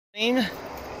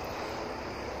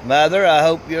Mother, I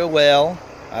hope you're well.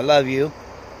 I love you.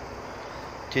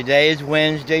 Today is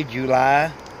Wednesday,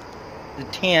 July the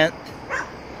 10th.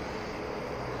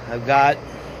 I've got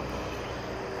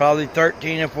probably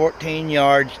 13 or 14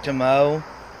 yards to mow.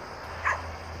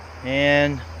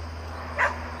 And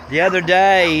the other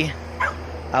day,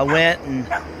 I went and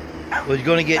was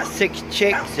going to get 6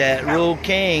 chicks at Rural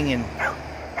King, and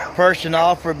a person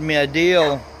offered me a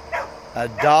deal,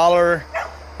 $1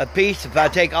 a piece if I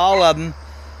take all of them.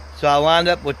 So I wound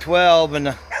up with 12,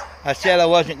 and I said I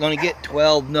wasn't going to get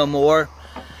 12 no more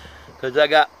because I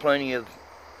got plenty of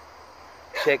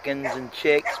chickens and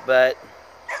chicks, but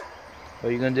what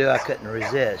are you going to do? I couldn't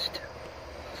resist.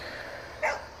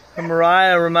 And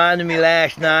Mariah reminded me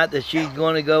last night that she's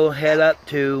going to go head up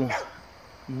to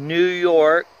New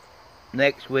York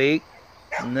next week,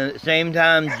 and then at the same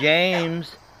time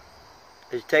James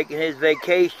is taking his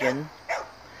vacation.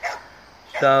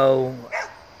 So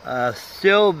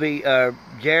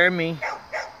Jeremy,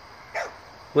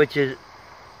 which is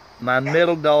my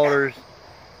middle daughter's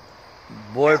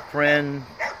boyfriend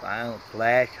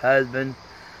slash husband.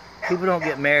 People don't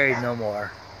get married no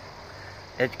more.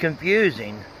 It's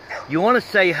confusing. You want to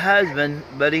say husband,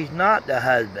 but he's not the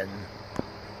husband.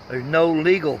 There's no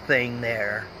legal thing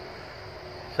there.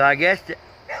 So I guess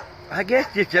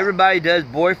just everybody does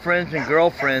boyfriends and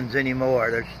girlfriends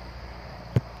anymore.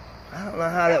 I don't know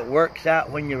how that works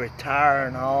out when you retire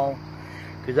and all.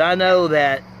 Because I know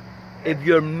that if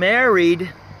you're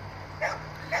married,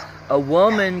 a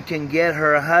woman can get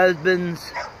her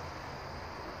husband's...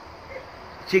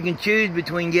 She can choose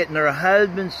between getting her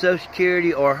husband's Social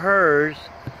Security or hers,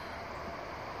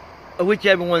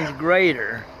 whichever one's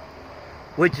greater.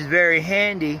 Which is very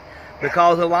handy,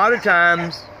 because a lot of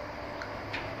times,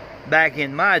 back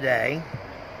in my day,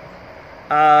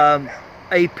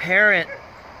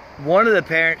 one of the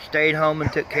parents stayed home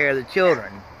and took care of the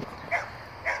children.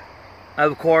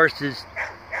 Of course,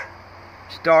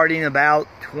 starting about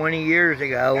 20 years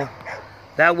ago,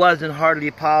 that wasn't hardly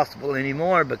possible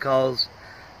anymore because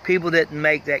people didn't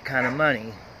make that kind of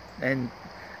money. And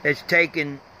it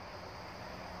takes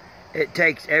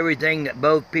everything that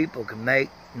both people can make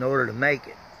in order to make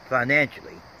it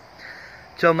financially.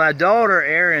 So my daughter,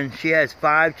 Erin, she has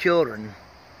 5 children.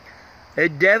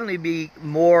 It'd definitely be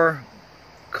more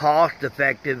cost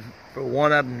effective for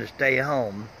one of them to stay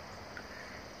home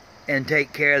and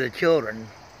take care of the children.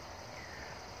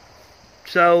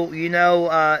 So,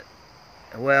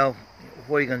 well,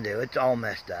 what are you going to do? It's all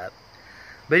messed up.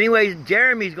 But anyways,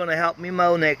 Jeremy's going to help me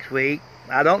mow next week.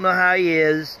 I don't know how he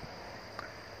is.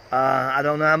 I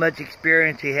don't know how much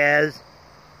experience he has.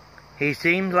 He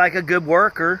seems like a good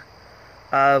worker.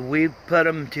 We've put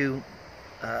him to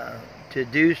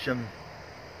do some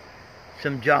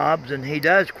jobs, and he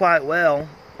does quite well.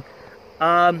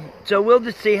 So we'll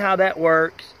just see how that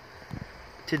works.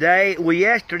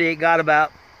 Yesterday it got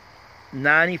about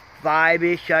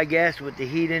 95-ish, I guess, with the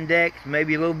heat index,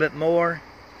 maybe a little bit more.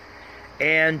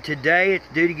 And today it's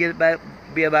due to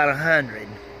be about 100.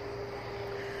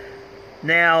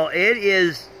 Now, it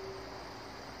is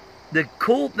the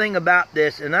cool thing about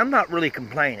this, and I'm not really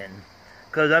complaining,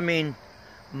 because, I mean,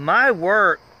 my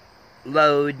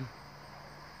workload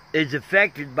is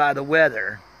affected by the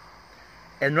weather.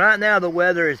 And right now the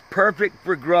weather is perfect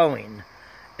for growing.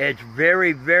 It's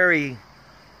very, very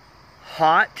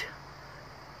hot,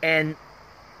 and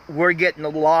we're getting a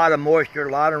lot of moisture,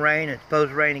 a lot of rain. It's supposed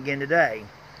to rain again today.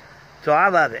 So I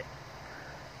love it.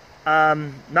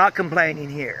 Not complaining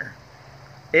here.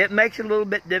 It makes it a little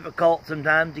bit difficult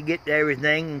sometimes to get to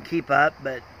everything and keep up,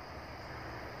 but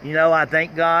I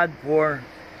thank God for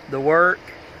the work,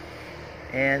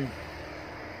 and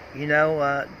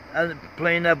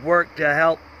plenty enough work to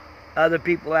help other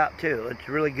people out too. It's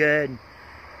really good.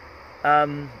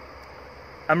 I'm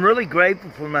really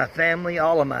grateful for my family,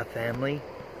 all of my family.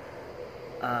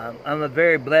 I'm a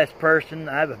very blessed person.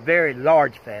 I have a very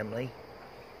large family.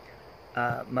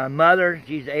 My mother,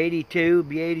 she's 82,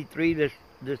 be 83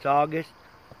 this August.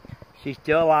 She's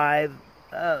still alive.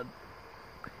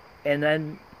 And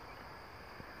then,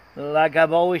 like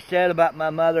I've always said about my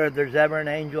mother, if there's ever an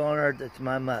angel on earth, it's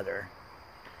my mother.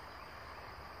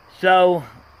 So,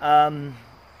 I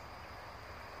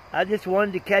just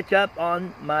wanted to catch up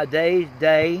on my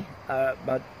the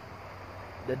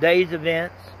day's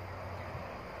events.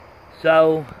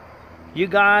 So, you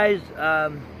guys,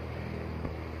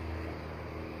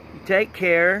 take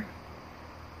care.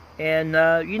 And,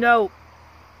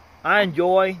 I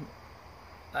enjoy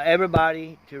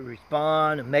everybody to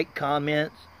respond and make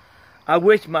comments. I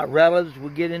wish my relatives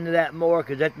would get into that more,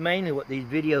 because that's mainly what these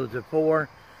videos are for.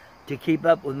 to keep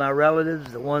up with my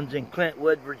relatives, the ones in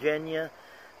Clintwood, Virginia,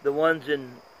 the ones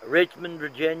in Richmond,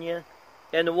 Virginia,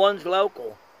 and the ones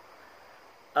local.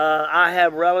 I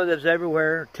have relatives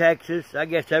everywhere, Texas. I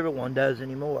guess everyone does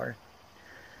anymore.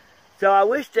 So I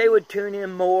wish they would tune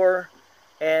in more,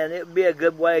 and it would be a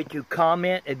good way to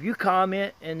comment. If you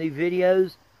comment in these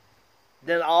videos,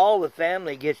 then all the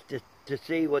family gets to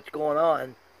see what's going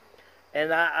on.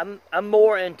 And I'm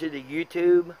more into the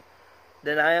YouTube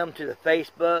than I am to the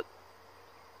Facebook.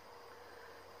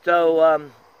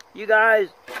 So, you guys,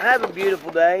 have a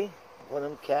beautiful day. Well,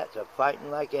 them cats are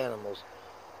fighting like animals.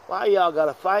 Why y'all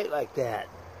gotta fight like that?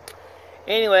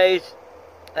 Anyways,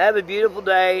 have a beautiful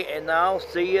day, and I'll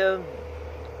see you.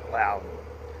 Well,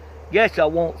 guess I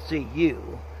won't see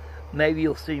you. Maybe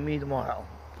you'll see me tomorrow.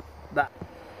 Bye.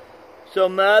 So,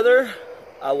 Mother,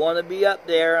 I want to be up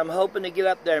there. I'm hoping to get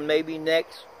up there maybe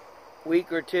next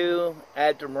week or two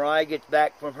after Mariah gets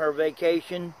back from her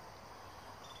vacation.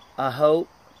 I hope.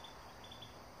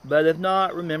 But if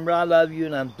not, remember I love you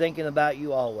and I'm thinking about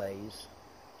you always.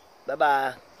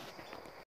 Bye-bye.